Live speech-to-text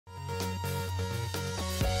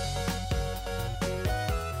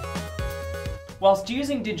Whilst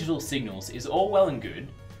using digital signals is all well and good,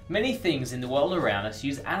 many things in the world around us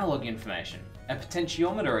use analog information. A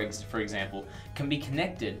potentiometer, for example, can be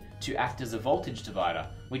connected to act as a voltage divider,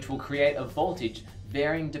 which will create a voltage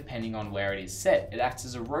varying depending on where it is set. It acts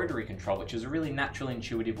as a rotary control, which is a really natural,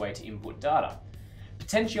 intuitive way to input data.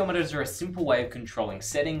 Potentiometers are a simple way of controlling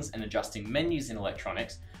settings and adjusting menus in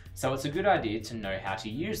electronics, so it's a good idea to know how to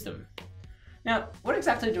use them. Now, what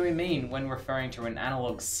exactly do we mean when referring to an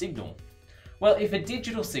analog signal? Well, if a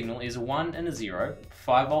digital signal is a 1 and a 0,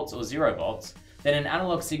 5 volts or 0 volts, then an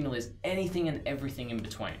analog signal is anything and everything in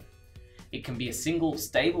between. It can be a single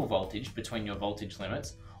stable voltage between your voltage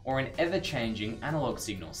limits, or an ever-changing analog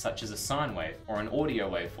signal such as a sine wave or an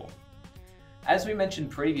audio waveform. As we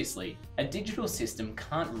mentioned previously, a digital system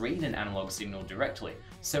can't read an analog signal directly,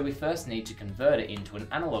 so we first need to convert it into an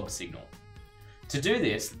analog signal. To do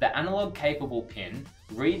this, the analog capable pin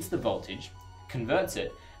reads the voltage, converts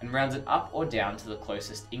it, and rounds it up or down to the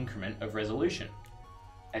closest increment of resolution.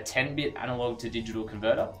 A 10-bit analog to digital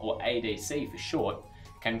converter, or ADC for short,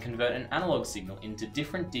 can convert an analog signal into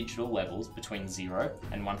different digital levels between 0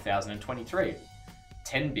 and 1023.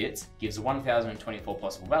 10 bits gives 1024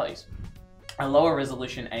 possible values. A lower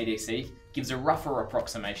resolution ADC gives a rougher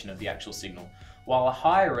approximation of the actual signal, while a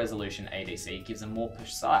higher resolution ADC gives a more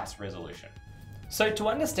precise resolution. So to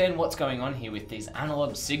understand what's going on here with these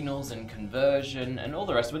analog signals and conversion and all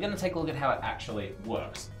the rest, we're going to take a look at how it actually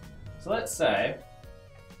works. So let's say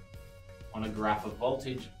on a graph of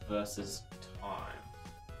voltage versus time,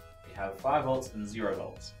 we have 5 volts and 0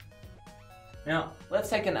 volts. Now let's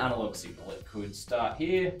take an analog signal. It could start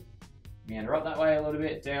here, meander up that way a little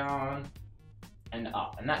bit, down and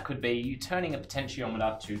up, and that could be you turning a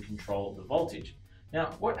potentiometer to control the voltage. Now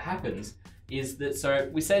what happens is that, so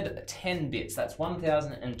we said 10 bits, that's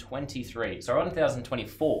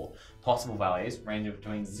 1024 possible values ranging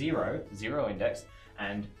between 0 index,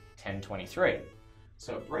 and 1023.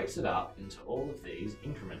 So it breaks it up into all of these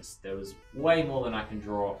increments. There was way more than I can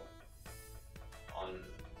draw on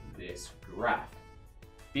this graph,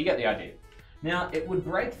 but you get the idea. Now it would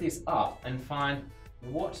break this up and find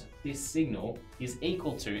what this signal is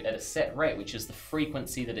equal to at a set rate, which is the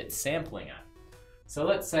frequency that it's sampling at. So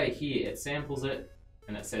let's say here it samples it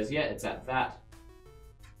and it says, yeah, it's at that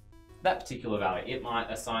particular value. It might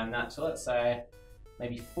assign that to, let's say,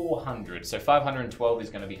 maybe 400. So 512 is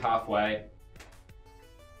going to be halfway.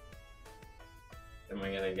 Then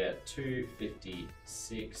we're going to get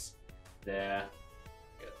 256 there.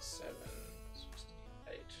 Get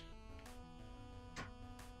 768.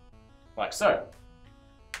 Like so.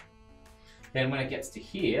 Then when it gets to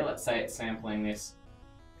here, let's say it's sampling this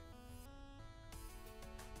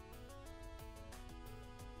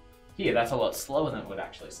here, that's a lot slower than it would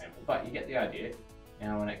actually sample, but you get the idea.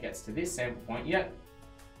 Now when it gets to this sample point, yep,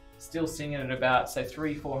 still singing at about, say,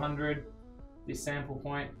 300-400, this sample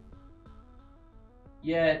point.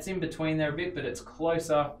 Yeah, it's in between there a bit, but it's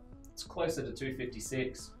closer to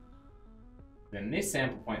 256. Then this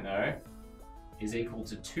sample point, though, is equal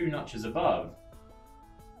to 2 notches above,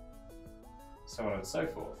 so on and so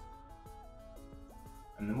forth.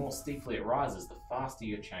 And the more steeply it rises, the faster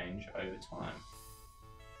you change over time.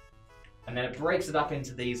 And then it breaks it up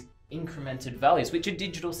into these incremented values, which a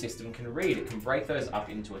digital system can read. It can break those up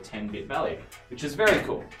into a 10-bit value, which is very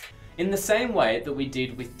cool. In the same way that we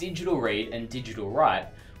did with digital read and digital write,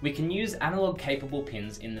 we can use analog capable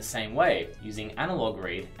pins in the same way, using analog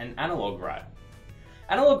read and analog write.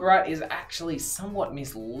 Analog write is actually somewhat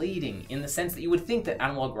misleading in the sense that you would think that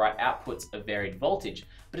analog write outputs a varied voltage,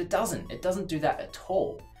 but it doesn't. It doesn't do that at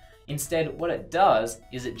all. Instead, what it does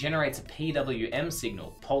is it generates a PWM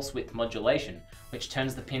signal, pulse width modulation, which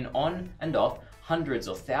turns the pin on and off hundreds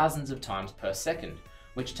or thousands of times per second,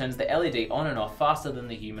 which turns the LED on and off faster than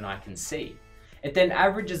the human eye can see. It then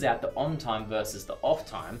averages out the on time versus the off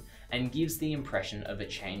time and gives the impression of a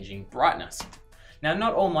changing brightness. Now,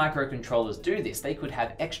 not all microcontrollers do this. They could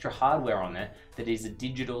have extra hardware on there that is a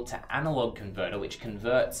digital to analog converter, which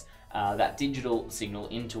converts that digital signal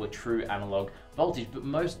into a true analog voltage, but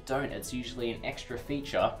most don't. It's usually an extra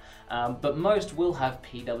feature, but most will have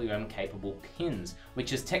PWM capable pins,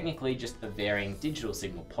 which is technically just a varying digital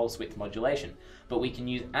signal, pulse width modulation. But we can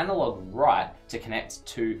use analog write to connect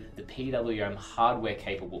to the PWM hardware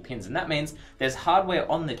capable pins, and that means there's hardware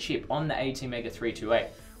on the chip, on the ATmega328,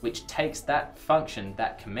 which takes that function,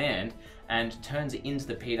 that command, and turns it into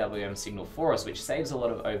the PWM signal for us, which saves a lot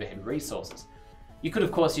of overhead resources. You could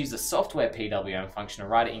of course use the software PWM function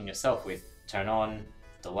and write it in yourself with turn on,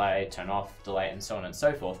 delay, turn off, delay, and so on and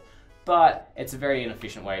so forth, but it's a very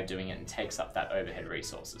inefficient way of doing it and takes up that overhead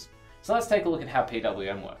resources. So let's take a look at how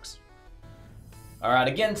PWM works. Alright,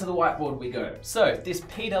 again to the whiteboard we go. So, this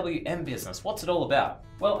PWM business, what's it all about?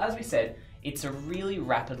 Well, as we said, it's a really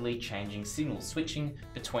rapidly changing signal, switching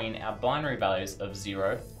between our binary values of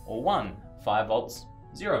 0 or 1, 5 volts,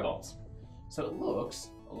 0 volts. So it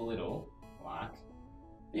looks a little like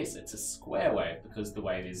this. It's a square wave because the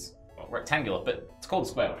wave is, well, rectangular, but it's called a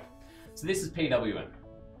square wave. So this is PWM.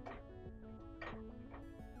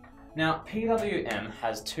 Now, PWM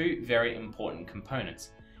has two very important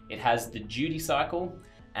components. It has the duty cycle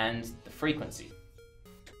and the frequency.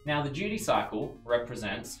 Now, the duty cycle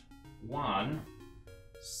represents one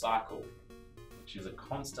cycle, which is a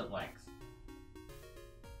constant length.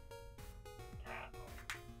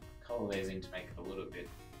 Color these in to make it a little bit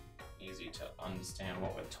easier to understand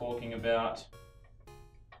what we're talking about.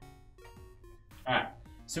 Alright,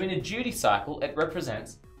 so in a duty cycle, it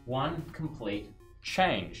represents one complete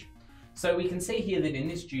change. So we can see here that in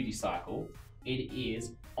this duty cycle, it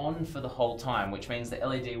is on for the whole time, which means the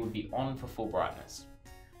LED would be on for full brightness.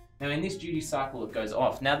 Now in this duty cycle, it goes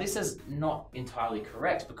off. Now this is not entirely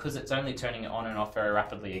correct because it's only turning it on and off very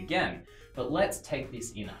rapidly again. But let's take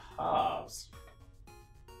this in halves.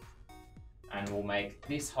 And we'll make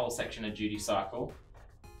this whole section a duty cycle.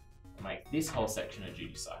 We'll make this whole section a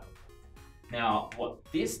duty cycle. Now what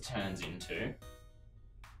this turns into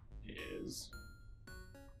is...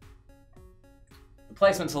 the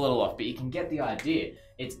placement's a little off, but you can get the idea.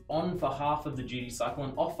 It's on for half of the duty cycle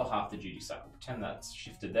and off for half the duty cycle. Pretend that's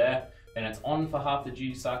shifted there. Then it's on for half the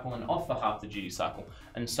duty cycle and off for half the duty cycle,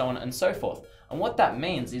 and so on and so forth. And what that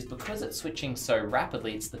means is because it's switching so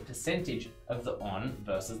rapidly, it's the percentage of the on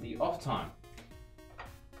versus the off time.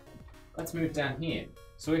 Let's move down here.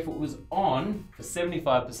 So if it was on for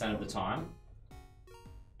 75% of the time,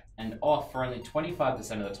 and off for only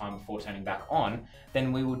 25% of the time before turning back on,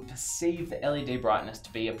 then we would perceive the LED brightness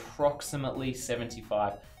to be approximately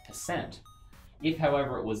 75%. If,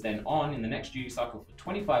 however, it was then on in the next duty cycle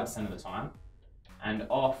for 25% of the time, and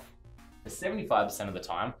off for 75% of the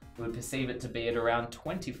time, we would perceive it to be at around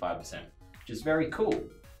 25%, which is very cool.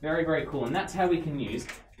 Very, very cool. And that's how we can use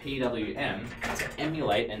PWM to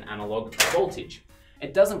emulate an analog voltage.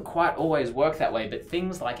 It doesn't quite always work that way, but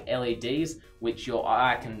things like LEDs, which your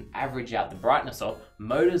eye can average out the brightness of,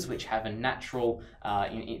 motors which have a natural,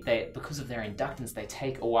 because of their inductance, they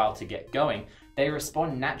take a while to get going. They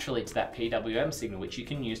respond naturally to that PWM signal, which you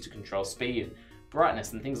can use to control speed,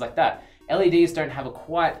 brightness, and things like that. LEDs don't have a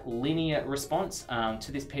quite linear response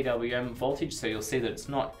to this PWM voltage, so you'll see that it's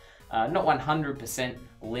not 100%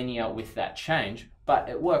 linear with that change, but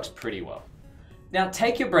it works pretty well. Now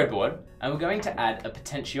take your breadboard and we're going to add a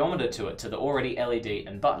potentiometer to it, to the already LED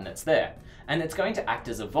and button that's there. And it's going to act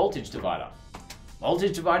as a voltage divider.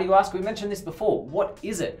 Voltage divider, you ask? We mentioned this before. What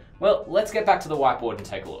is it? Well, let's get back to the whiteboard and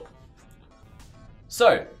take a look.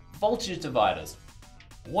 So, voltage dividers.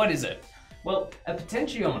 What is it? Well, a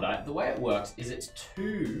potentiometer, the way it works is it's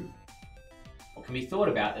can be thought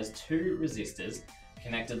about as two resistors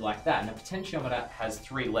connected like that. And a potentiometer has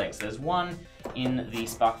three legs. There's one in the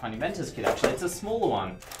SparkFun Inventors kit actually. It's a smaller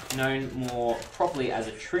one, known more properly as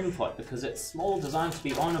a trim pot because it's small, designed to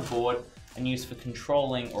be on a board and used for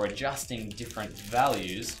controlling or adjusting different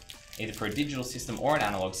values, either for a digital system or an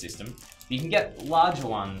analog system. You can get larger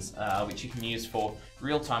ones, which you can use for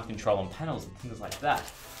real-time control on panels and things like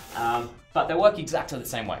that. But they work exactly the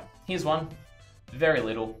same way. Here's one, very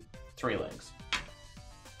little, three legs.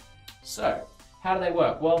 So, how do they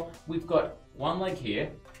work? Well, we've got one leg here,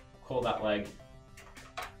 call that leg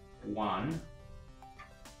 1.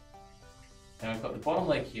 Then we've got the bottom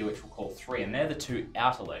leg here, which we'll call 3, and they're the two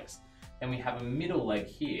outer legs. Then we have a middle leg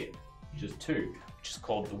here, which is 2, which is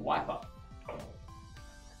called the wiper.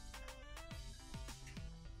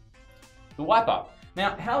 The wiper.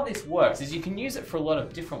 Now, how this works is you can use it for a lot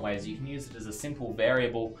of different ways. You can use it as a simple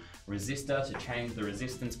variable resistor to change the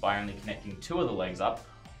resistance by only connecting 2 of the legs up,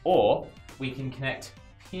 or we can connect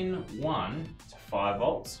pin 1 to 5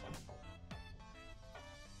 volts,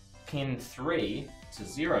 pin 3 to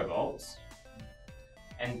 0 volts,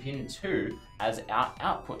 and pin 2 as our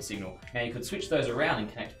output signal. Now you could switch those around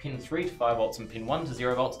and connect pin 3 to 5 volts and pin 1 to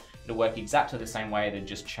 0 volts. It'll work exactly the same way, they'd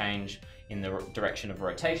just change in the direction of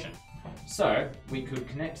rotation. So we could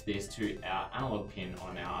connect this to our analog pin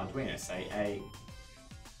on our Arduino, say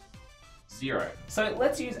A0. So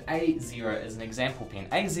let's use A0 as an example pin.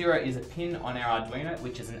 A0 is a pin on our Arduino,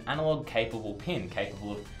 which is an analog capable pin,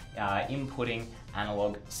 capable of inputting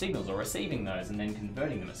analog signals or receiving those and then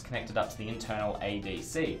converting them. It's connected up to the internal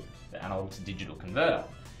ADC, the analog to digital converter.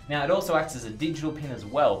 Now it also acts as a digital pin as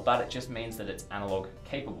well, but it just means that it's analog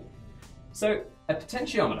capable. So a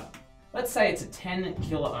potentiometer. Let's say it's a 10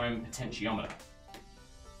 kilo ohm potentiometer.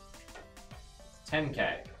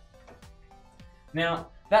 10K. Now,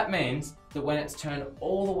 that means that when it's turned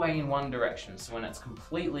all the way in one direction, so when it's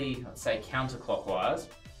completely, let's say, counterclockwise,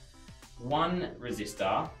 one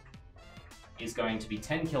resistor is going to be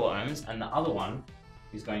 10 kilo ohms and the other one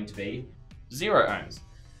is going to be 0 ohms.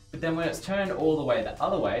 But then when it's turned all the way the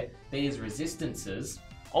other way, these resistances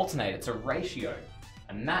alternate. It's a ratio,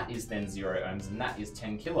 and that is then 0 ohms and that is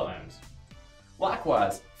 10 kilo ohms.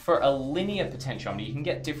 Likewise, for a linear potentiometer, you can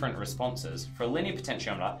get different responses. For a linear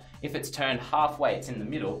potentiometer, if it's turned halfway, it's in the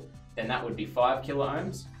middle, then that would be 5 kilo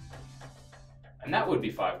ohms, and that would be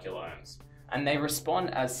 5 kilo ohms. And they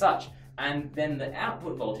respond as such. And then the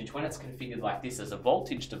output voltage, when it's configured like this as a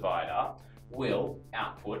voltage divider, will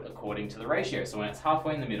output according to the ratio. So when it's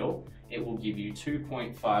halfway in the middle, it will give you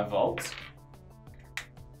 2.5 volts.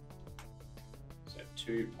 So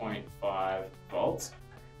 2.5 volts.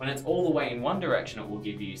 When it's all the way in one direction, it will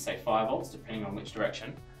give you, say, 5 volts, depending on which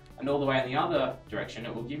direction. And all the way in the other direction,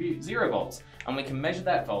 it will give you 0 volts. And we can measure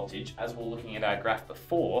that voltage, as we were looking at our graph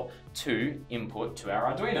before, to input to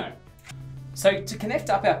our Arduino. So to connect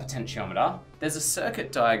up our potentiometer, there's a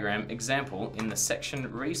circuit diagram example in the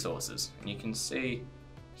section resources. And you can see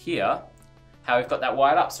here how we've got that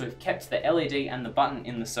wired up. So we've kept the LED and the button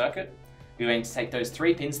in the circuit. We're going to take those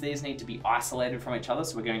 3 pins. These need to be isolated from each other.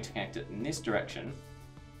 So we're going to connect it in this direction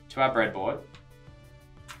to our breadboard.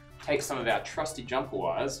 Take some of our trusty jumper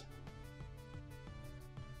wires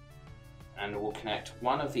and we'll connect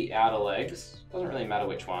one of the outer legs, doesn't really matter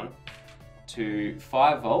which one, to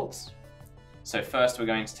 5 volts. So first we're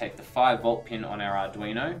going to take the 5 volt pin on our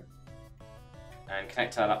Arduino and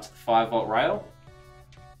connect that up to the 5 volt rail.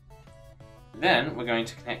 Then we're going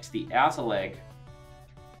to connect the outer leg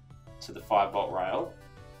to the 5 volt rail,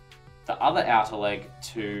 the other outer leg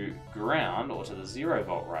to ground or to the 0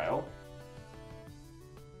 volt rail,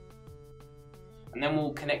 and then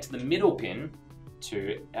we'll connect the middle pin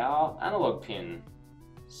to our analog pin.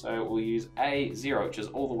 So we'll use A0, which is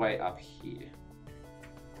all the way up here.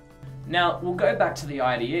 Now we'll go back to the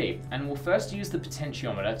IDE and we'll first use the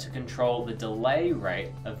potentiometer to control the delay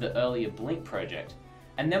rate of the earlier blink project,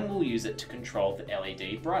 and then we'll use it to control the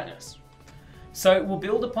LED brightness. So we'll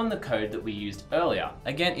build upon the code that we used earlier.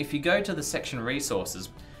 Again, if you go to the section resources,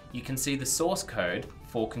 you can see the source code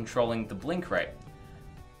for controlling the blink rate.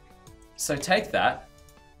 So take that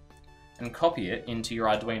and copy it into your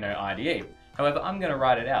Arduino IDE. However, I'm going to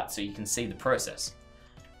write it out so you can see the process.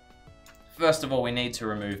 First of all, we need to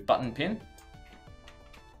remove button pin,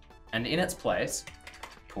 and in its place,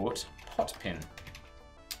 put pot pin,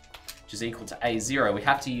 which is equal to A0. We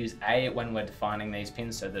have to use A when we're defining these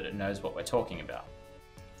pins so that it knows what we're talking about.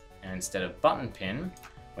 And instead of button pin,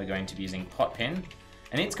 we're going to be using pot pin,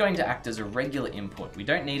 and it's going to act as a regular input. We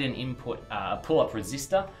don't need an input pull-up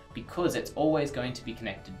resistor because it's always going to be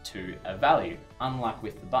connected to a value, unlike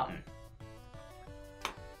with the button.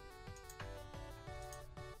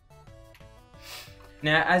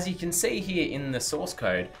 Now, as you can see here in the source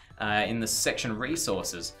code, in the section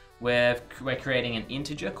resources, we're creating an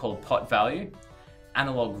integer called pot value,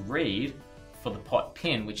 analog read for the pot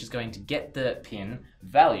pin, which is going to get the pin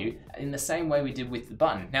value in the same way we did with the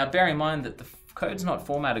button. Now, bear in mind that the code's not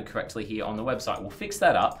formatted correctly here on the website. We'll fix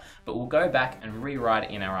that up, but we'll go back and rewrite it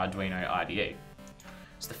in our Arduino IDE.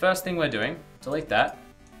 So the first thing we're doing, delete that,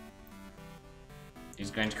 is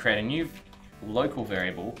going to create a new local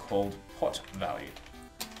variable called pot value.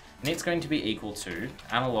 And it's going to be equal to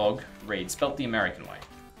analog read, spelt the American way.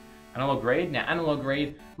 Analog read. Now analog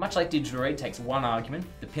read, much like digital read, takes one argument.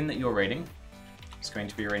 The pin that you're reading is going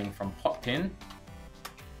to be reading from pot pin.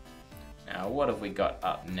 Now what have we got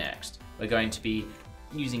up next? We're going to be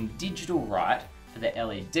using digital write for the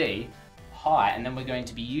LED high, and then we're going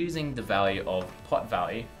to be using the value of pot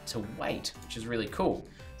value to wait, which is really cool.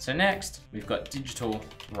 So next we've got digital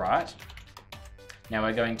write. Now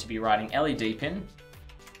we're going to be writing LED pin.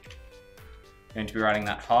 Going to be writing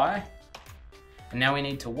that high, and now we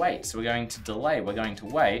need to wait, so we're going to delay. We're going to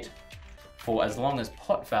wait for as long as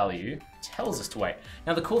pot value tells us to wait.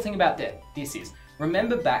 Now the cool thing about this is,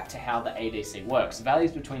 remember back to how the ADC works,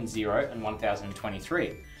 values between 0 and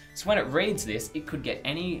 1023. So when it reads this, it could get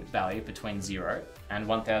any value between 0 and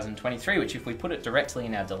 1023, which if we put it directly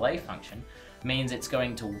in our delay function, means it's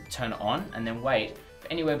going to turn on and then wait for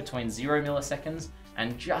anywhere between 0 milliseconds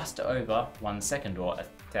and just over 1 second, or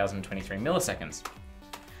 1023 milliseconds.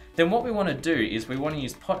 Then what we want to do is we want to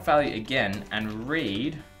use pot value again and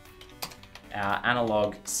read our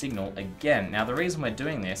analog signal again. Now the reason we're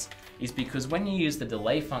doing this is because when you use the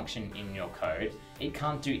delay function in your code, it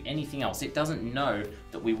can't do anything else. It doesn't know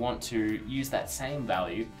that we want to use that same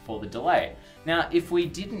value for the delay. Now, if we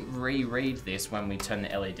didn't reread this when we turn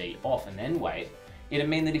the LED off and then wait, it'd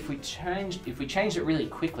mean that if we changed it really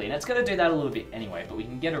quickly, and it's going to do that a little bit anyway, but we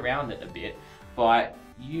can get around it a bit by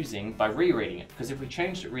rereading it, because if we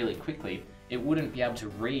changed it really quickly, it wouldn't be able to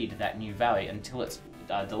read that new value until it's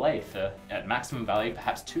delayed for, at maximum value,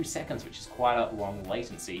 perhaps 2 seconds, which is quite a long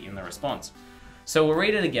latency in the response. So we'll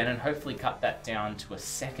read it again and hopefully cut that down to a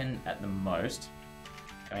second at the most.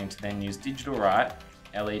 Going to then use digital write,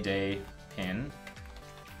 LED pin,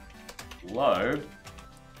 low,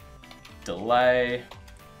 delay,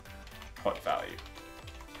 pot value.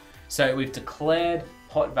 So we've declared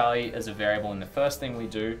pot value as a variable in the first thing we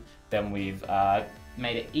do, then we've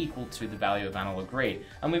made it equal to the value of analog read.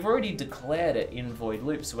 And we've already declared it in void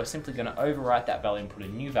loop, so we're simply going to overwrite that value and put a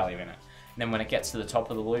new value in it. And then when it gets to the top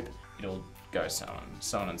of the loop, it'll go so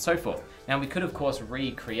on and so forth. Now we could of course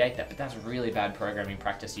recreate that, but that's really bad programming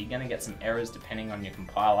practice. You're going to get some errors depending on your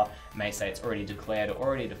compiler. It may say it's already declared or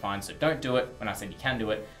already defined, so don't do it. When I said you can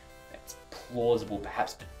do it, it's plausible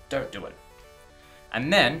perhaps, but don't do it.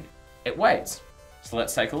 And then it waits. So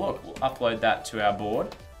let's take a look. We'll upload that to our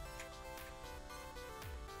board.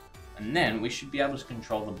 And then we should be able to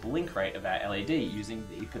control the blink rate of our LED using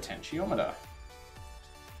the potentiometer.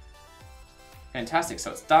 Fantastic,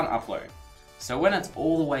 so it's done uploading. So when it's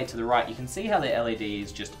all the way to the right, you can see how the LED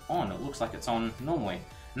is just on. It looks like it's on normally.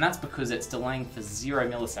 And that's because it's delaying for 0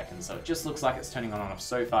 milliseconds. So it just looks like it's turning on and off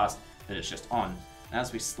so fast that it's just on. And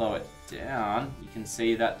as we slow it down, you can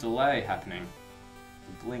see that delay happening.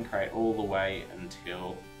 The blink rate all the way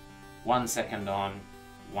until 1 second on,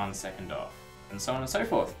 1 second off, and so on and so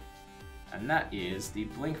forth. And that is the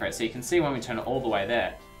blink rate. So you can see when we turn it all the way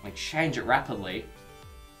there, we change it rapidly,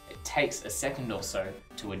 it takes a second or so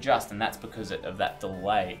to adjust, and that's because of that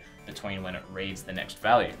delay between when it reads the next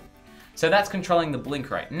value. So that's controlling the blink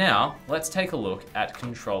rate. Now, let's take a look at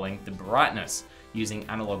controlling the brightness using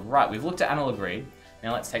analog write. We've looked at analog read,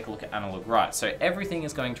 now let's take a look at analog write. So everything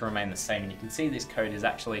is going to remain the same, and you can see this code is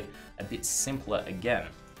actually a bit simpler again.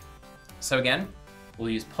 So again, we'll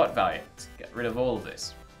use pot value to get rid of all of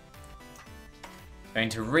this. Going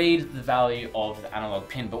to read the value of the analog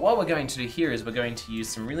pin, but what we're going to do here is we're going to use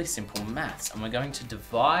some really simple maths, and we're going to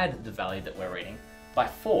divide the value that we're reading by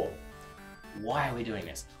 4. Why are we doing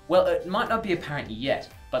this? Well, it might not be apparent yet,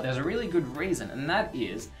 but there's a really good reason, and that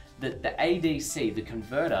is that the ADC, the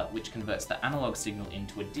converter which converts the analog signal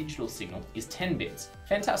into a digital signal, is 10 bits.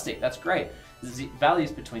 Fantastic, that's great. The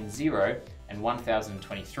values between 0 and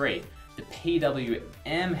 1023. The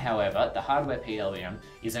PWM, however, the hardware PWM,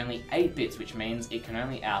 is only 8 bits, which means it can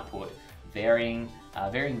only output varying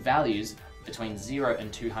values between 0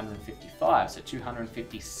 and 255, so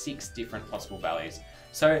 256 different possible values.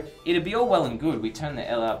 So it'd be all well and good, we turn the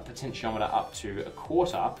potentiometer up to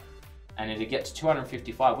 1/4, and it'd get to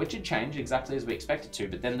 255, which would change exactly as we expect it to,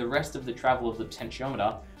 but then the rest of the travel of the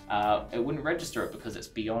potentiometer, it wouldn't register it because it's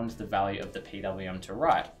beyond the value of the PWM to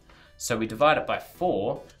write. So we divide it by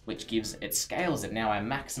 4, which gives, it scales it. Now our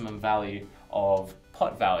maximum value of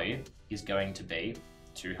pot value is going to be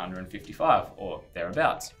 255 or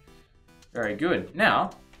thereabouts. Very good. Now,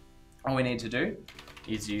 all we need to do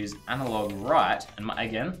is use analog write, and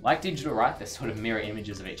again, like digital write, they're sort of mirror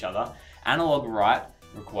images of each other. Analog write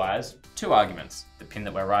requires 2 arguments, the pin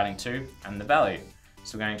that we're writing to and the value.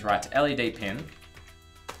 So we're going to write to LED pin,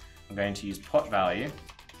 I'm going to use pot value,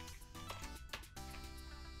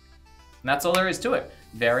 and that's all there is to it.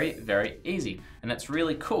 Very, very easy, and it's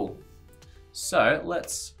really cool. So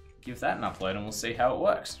let's give that an upload and we'll see how it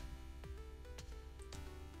works.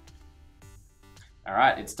 All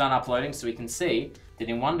right, it's done uploading, so we can see that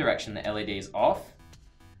in one direction the LED is off.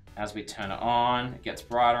 As we turn it on, it gets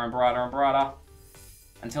brighter and brighter and brighter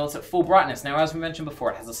until it's at full brightness. Now, as we mentioned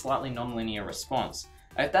before, it has a slightly non-linear response.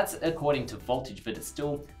 That's according to voltage, but it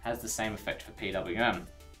still has the same effect for PWM.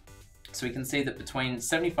 So we can see that between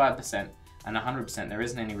 75% and 100%, there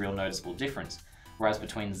isn't any real noticeable difference. Whereas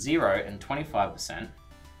between 0 and 25%,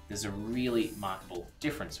 there's a really remarkable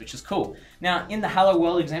difference, which is cool. Now, in the Hello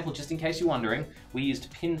World example, just in case you're wondering, we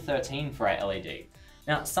used pin 13 for our LED.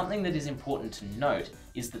 Now, something that is important to note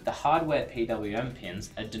is that the hardware PWM pins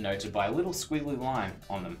are denoted by a little squiggly line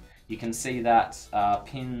on them. You can see that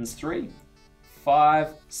pins 3,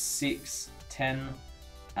 5, 6, 10,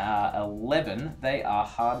 11, they are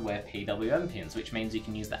hardware PWM pins, which means you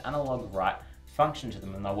can use the analog write function to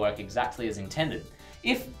them and they'll work exactly as intended.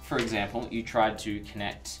 If, for example, you tried to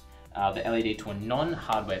connect the LED to a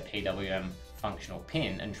non-hardware PWM functional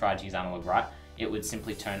pin and tried to use analog write, it would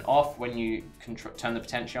simply turn off when you turn the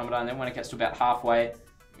potentiometer, and then when it gets to about halfway,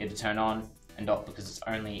 it'd turn on and dot because it's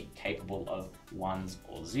only capable of ones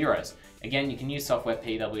or zeros. Again, you can use software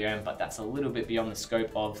PWM, but that's a little bit beyond the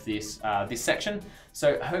scope of this section.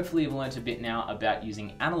 So hopefully you've learned a bit now about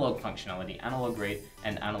using analog functionality, analog read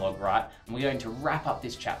and analog write. And we're going to wrap up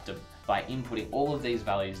this chapter by inputting all of these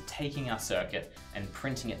values, taking our circuit and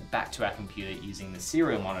printing it back to our computer using the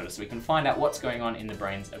serial monitor so we can find out what's going on in the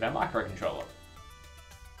brains of our microcontroller.